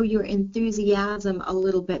and show your enthusiasm a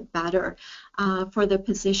little bit better for the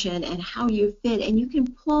position and how you fit, and you can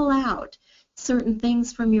pull out certain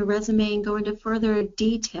things from your resume and go into further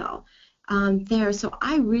detail there. So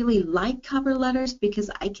I really like cover letters because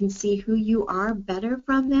I can see who you are better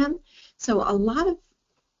from them. So a lot of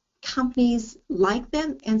companies like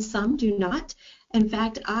them and some do not. In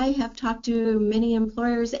fact, I have talked to many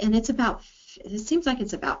employers, and it seems like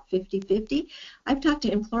it's about 50-50. I've talked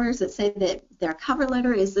to employers that say that their cover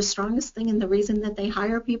letter is the strongest thing and the reason that they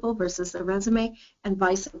hire people versus their resume, and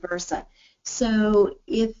vice versa. So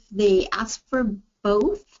if they ask for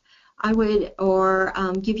both, I would, or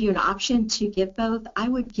give you an option to give both, I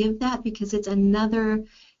would give that, because it's another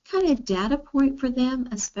kind of data point for them,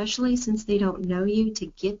 especially since they don't know you, to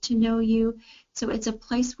get to know you. So it's a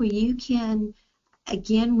place where you can,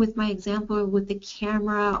 again, with my example with the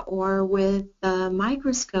camera or with the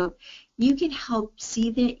microscope, you can help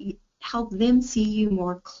them see you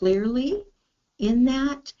more clearly in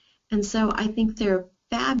that. And so I think they're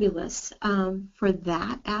fabulous for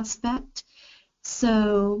that aspect.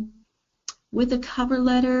 So with a cover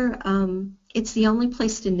letter, it's the only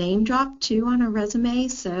place to name drop too on a resume.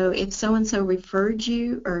 So if so-and-so referred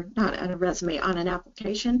you, or not on a resume, on an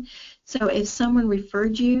application, so if someone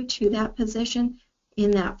referred you to that position,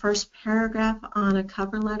 in that first paragraph on a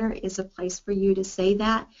cover letter is a place for you to say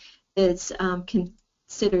that. It's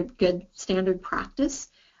considered good standard practice,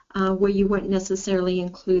 where you wouldn't necessarily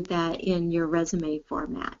include that in your resume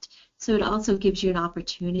format. So it also gives you an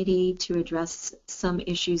opportunity to address some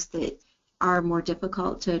issues that are more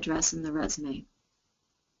difficult to address in the resume.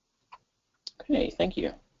 Okay, thank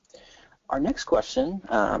you. Our next question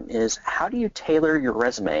is, how do you tailor your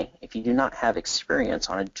resume if you do not have experience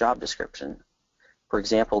on a job description? For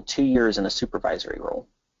example, 2 years in a supervisory role.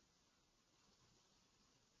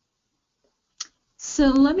 So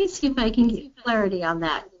let me see if I can get clarity on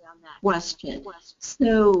that question.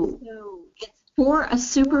 So it's for a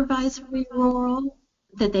supervisory role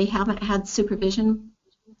that they haven't had supervision.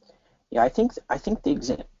 Yeah, I think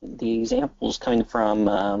the example is coming from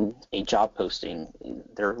a job posting.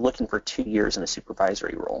 They're looking for 2 years in a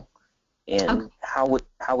supervisory role. And okay,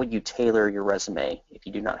 how would you tailor your resume if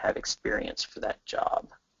you do not have experience for that job?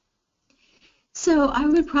 So I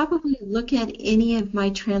would probably look at any of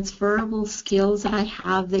my transferable skills that I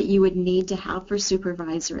have that you would need to have for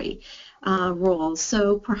supervisory roles.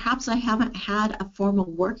 So perhaps I haven't had a formal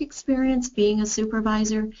work experience being a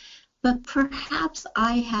supervisor, but perhaps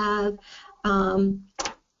I have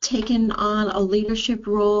taken on a leadership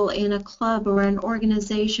role in a club or an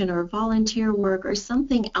organization or volunteer work or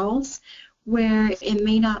something else where it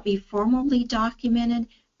may not be formally documented,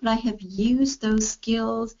 but I have used those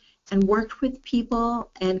skills and worked with people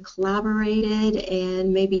and collaborated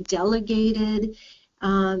and maybe delegated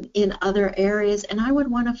in other areas, and I would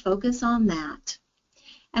want to focus on that.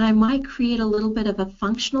 And I might create a little bit of a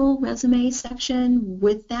functional resume section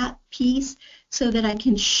with that piece so that I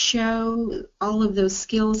can show all of those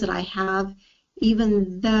skills that I have,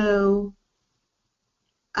 even though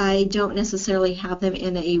I don't necessarily have them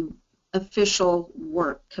in a official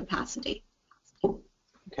work capacity.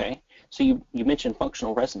 Okay, so you mentioned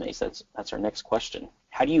functional resumes. That's our next question.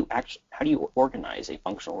 How do you organize a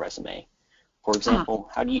functional resume? For example,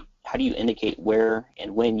 how do you indicate where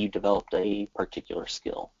and when you developed a particular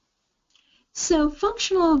skill? So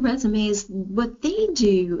functional resumes, what they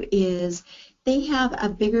do is they have a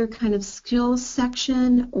bigger kind of skills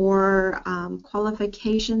section or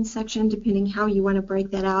qualification section, depending how you want to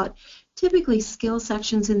break that out, typically skill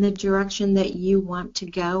sections in the direction that you want to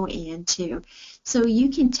go into. So you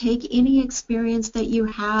can take any experience that you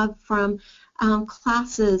have from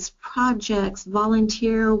classes, projects,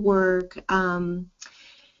 volunteer work,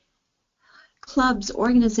 clubs,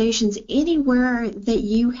 organizations, anywhere that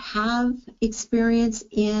you have experience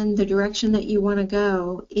in the direction that you want to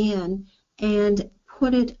go in, and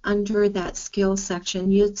put it under that skill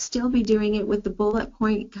section. You'd still be doing it with the bullet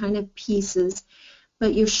point kind of pieces,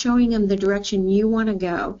 but you're showing them the direction you want to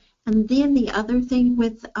go. And then the other thing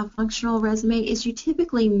with a functional resume is you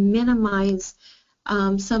typically minimize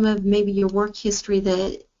some of maybe your work history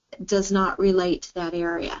that does not relate to that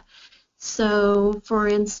area. So, for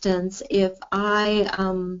instance, if I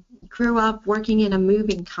grew up working in a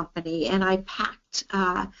moving company and I packed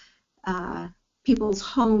people's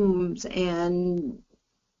homes and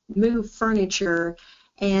moved furniture,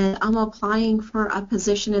 and I'm applying for a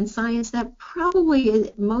position in science, that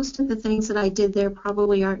probably, most of the things that I did there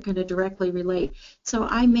probably aren't going to directly relate. So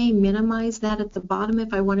I may minimize that at the bottom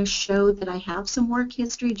if I want to show that I have some work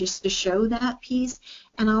history, just to show that piece,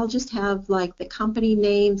 and I'll just have like the company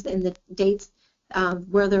names and the dates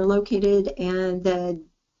where they're located and the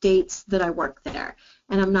dates that I work there.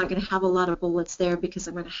 And I'm not going to have a lot of bullets there because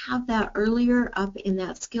I'm going to have that earlier up in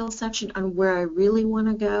that skill section on where I really want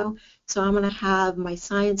to go. So I'm going to have my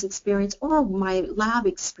science experience or my lab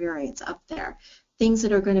experience up there, things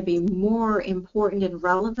that are going to be more important and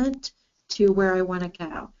relevant to where I want to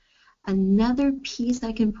go. Another piece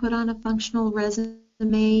I can put on a functional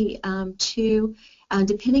resume too,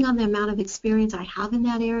 depending on the amount of experience I have in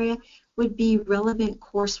that area, would be relevant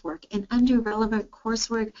coursework. And under relevant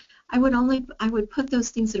coursework, I would put those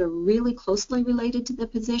things that are really closely related to the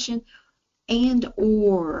position and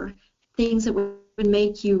or things that would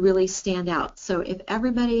make you really stand out. So if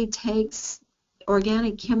everybody takes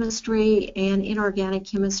organic chemistry and inorganic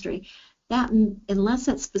chemistry, that, unless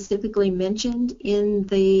that's specifically mentioned in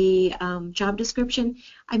the job description,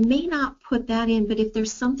 I may not put that in, but if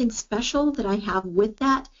there's something special that I have with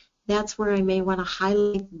that, that's where I may want to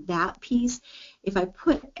highlight that piece. If I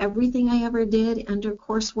put everything I ever did under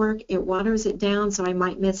coursework, it waters it down, so I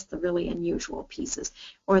might miss the really unusual pieces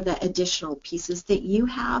or the additional pieces that you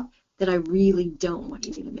have that I really don't want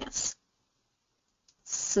you to miss.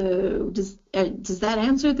 So does that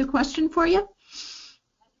answer the question for you?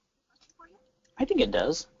 I think it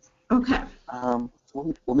does. Okay.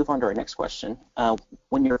 We'll move on to our next question.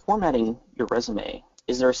 When you're formatting your resume,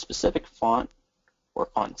 is there a specific font or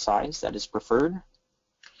font size that is preferred?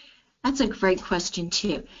 That's a great question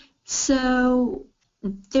too. So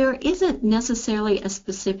there isn't necessarily a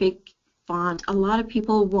specific font. A lot of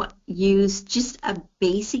people use just a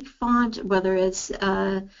basic font, whether it's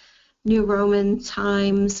New Roman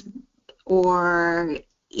Times or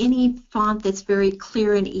any font that's very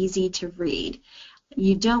clear and easy to read.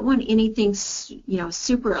 You don't want anything,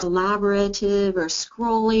 super elaborative or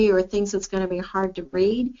scrolly or things that's going to be hard to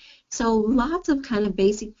read. So lots of kind of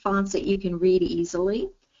basic fonts that you can read easily.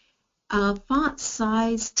 Font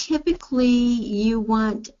size, typically you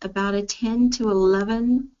want about a 10 to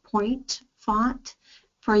 11 point font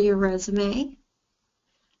for your resume.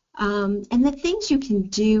 And the things you can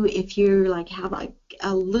do if you have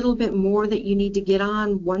a little bit more that you need to get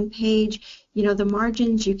on one page, the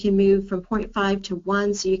margins you can move from 0.5 to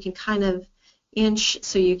 1, so you can kind of inch,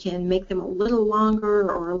 so you can make them a little longer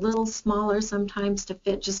or a little smaller sometimes to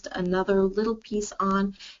fit just another little piece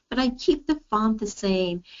on. But I keep the font the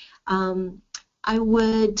same. I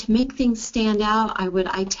would, to make things stand out, I would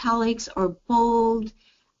italics or bold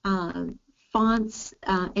fonts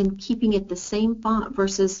and keeping it the same font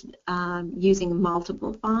versus using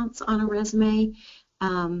multiple fonts on a resume.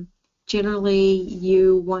 Generally,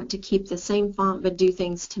 you want to keep the same font but do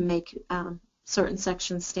things to make certain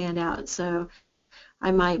sections stand out. So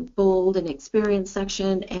I might bold an experience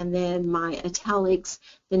section and then my italics,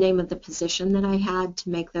 the name of the position that I had, to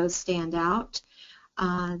make those stand out.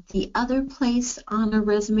 The other place on a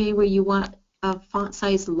resume where you want a font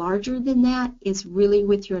size larger than that is really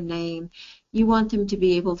with your name. You want them to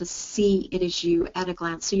be able to see it as you at a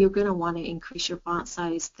glance, so you're going to want to increase your font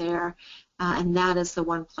size there, and that is the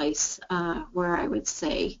one place where I would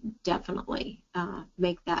say definitely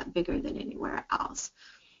make that bigger than anywhere else.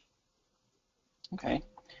 Okay,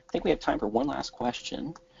 I think we have time for one last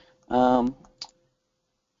question.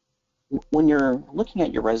 When you're looking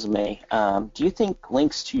at your resume, do you think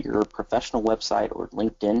links to your professional website or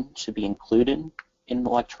LinkedIn should be included in an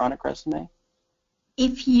electronic resume?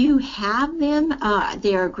 If you have them,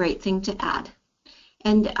 they're a great thing to add.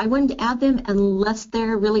 And I wouldn't add them unless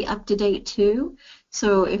they're really up to date too.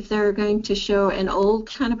 So if they're going to show an old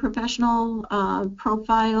kind of professional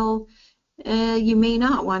profile you may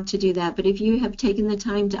not want to do that, but if you have taken the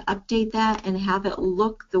time to update that and have it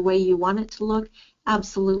look the way you want it to look,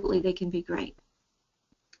 absolutely they can be great.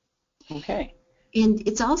 Okay. And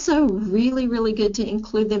it's also really, really good to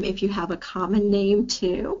include them if you have a common name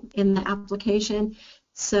too in the application,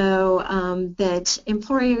 so that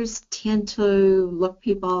employers tend to look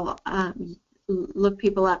people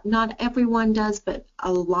up. Not everyone does, but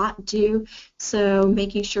a lot do. So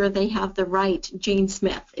making sure they have the right Jane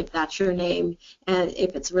Smith, if that's your name, and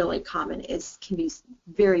if it's really common, can be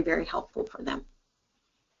very, very helpful for them.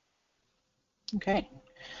 Okay.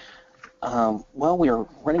 Well, we are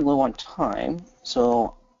running low on time,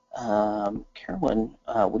 so Carolyn,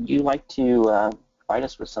 would you like to provide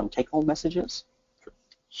us with some take-home messages?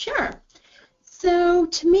 Sure. So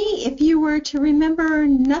to me, if you were to remember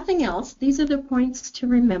nothing else, these are the points to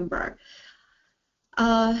remember.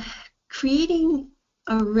 Creating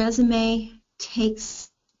a resume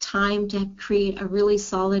takes time to create a really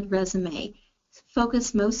solid resume.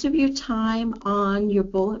 Focus most of your time on your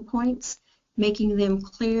bullet points, making them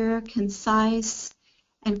clear, concise,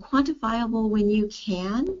 and quantifiable when you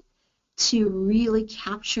can to really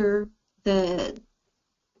capture the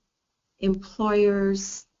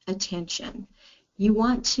employer's attention. You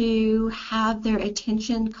want to have their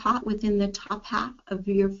attention caught within the top half of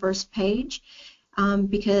your first page,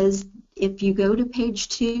 because if you go to page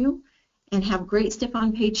 2 and have great stuff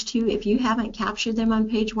on page 2, if you haven't captured them on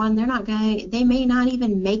page 1, they may not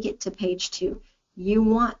even make it to page 2. You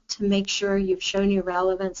want to make sure you've shown your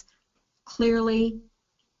relevance clearly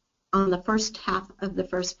on the first half of the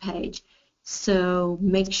first page. So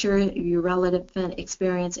make sure your relevant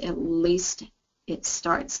experience, at least it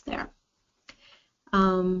starts there.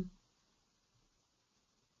 I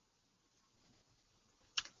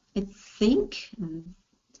think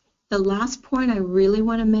the last point I really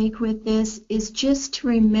want to make with this is just to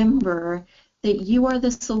remember that you are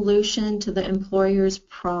the solution to the employer's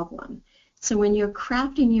problem. So when you're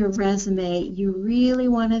crafting your resume, you really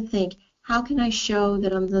want to think, how can I show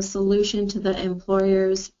that I'm the solution to the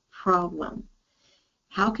employer's problem?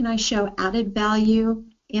 How can I show added value,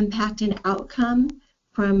 impact, and outcome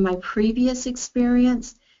from my previous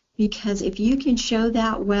experience? Because if you can show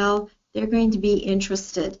that well, they're going to be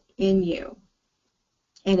interested in you.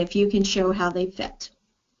 And if you can show how they fit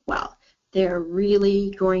well, they're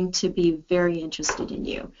really going to be very interested in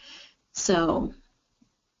you. So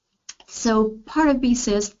part of B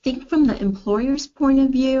says, think from the employer's point of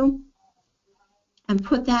view and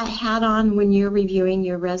put that hat on when you're reviewing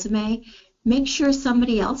your resume. Make sure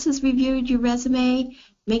somebody else has reviewed your resume.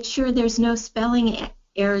 Make sure there's no spelling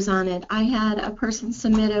errors on it. I had a person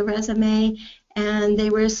submit a resume and they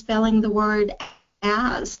were spelling the word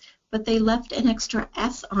as, but they left an extra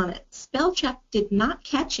S on it. Spell check did not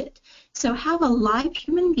catch it. So have a live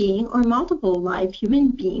human being or multiple live human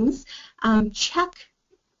beings check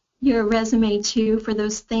your resume too for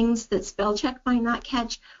those things that spell check might not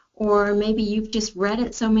catch, or maybe you've just read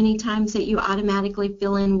it so many times that you automatically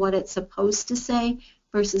fill in what it's supposed to say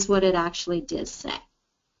versus what it actually did say.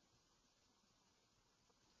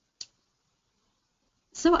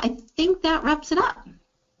 So I think that wraps it up.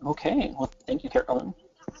 Okay, well, thank you, Carolyn.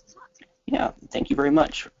 Yeah, thank you very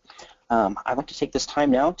much. I'd like to take this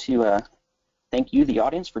time now to thank you, the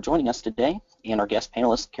audience, for joining us today, and our guest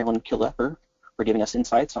panelist, Carolyn Killefer, for giving us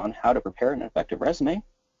insights on how to prepare an effective resume.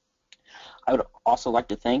 I would also like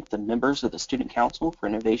to thank the members of the Student Council for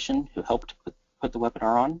Innovation who helped put the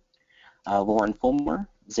webinar on, Lauren Fulmer,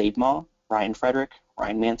 Zaid Ma, Ryan Frederick,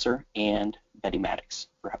 Ryan Manser, and Betty Maddox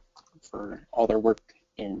for all their work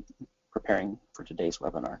in preparing for today's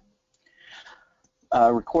webinar.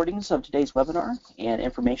 Recordings of today's webinar and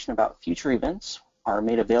information about future events are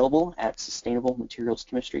made available at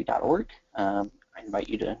sustainablematerialschemistry.org. I invite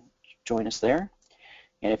you to join us there.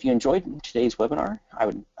 And if you enjoyed today's webinar, I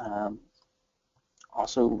would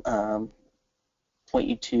also point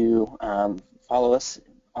you to follow us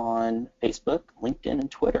on Facebook, LinkedIn,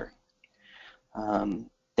 and Twitter.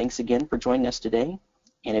 Thanks again for joining us today.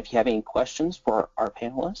 And if you have any questions for our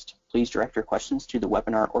panelists, please direct your questions to the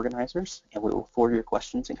webinar organizers, and we will forward your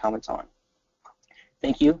questions and comments on.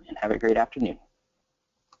 Thank you, and have a great afternoon.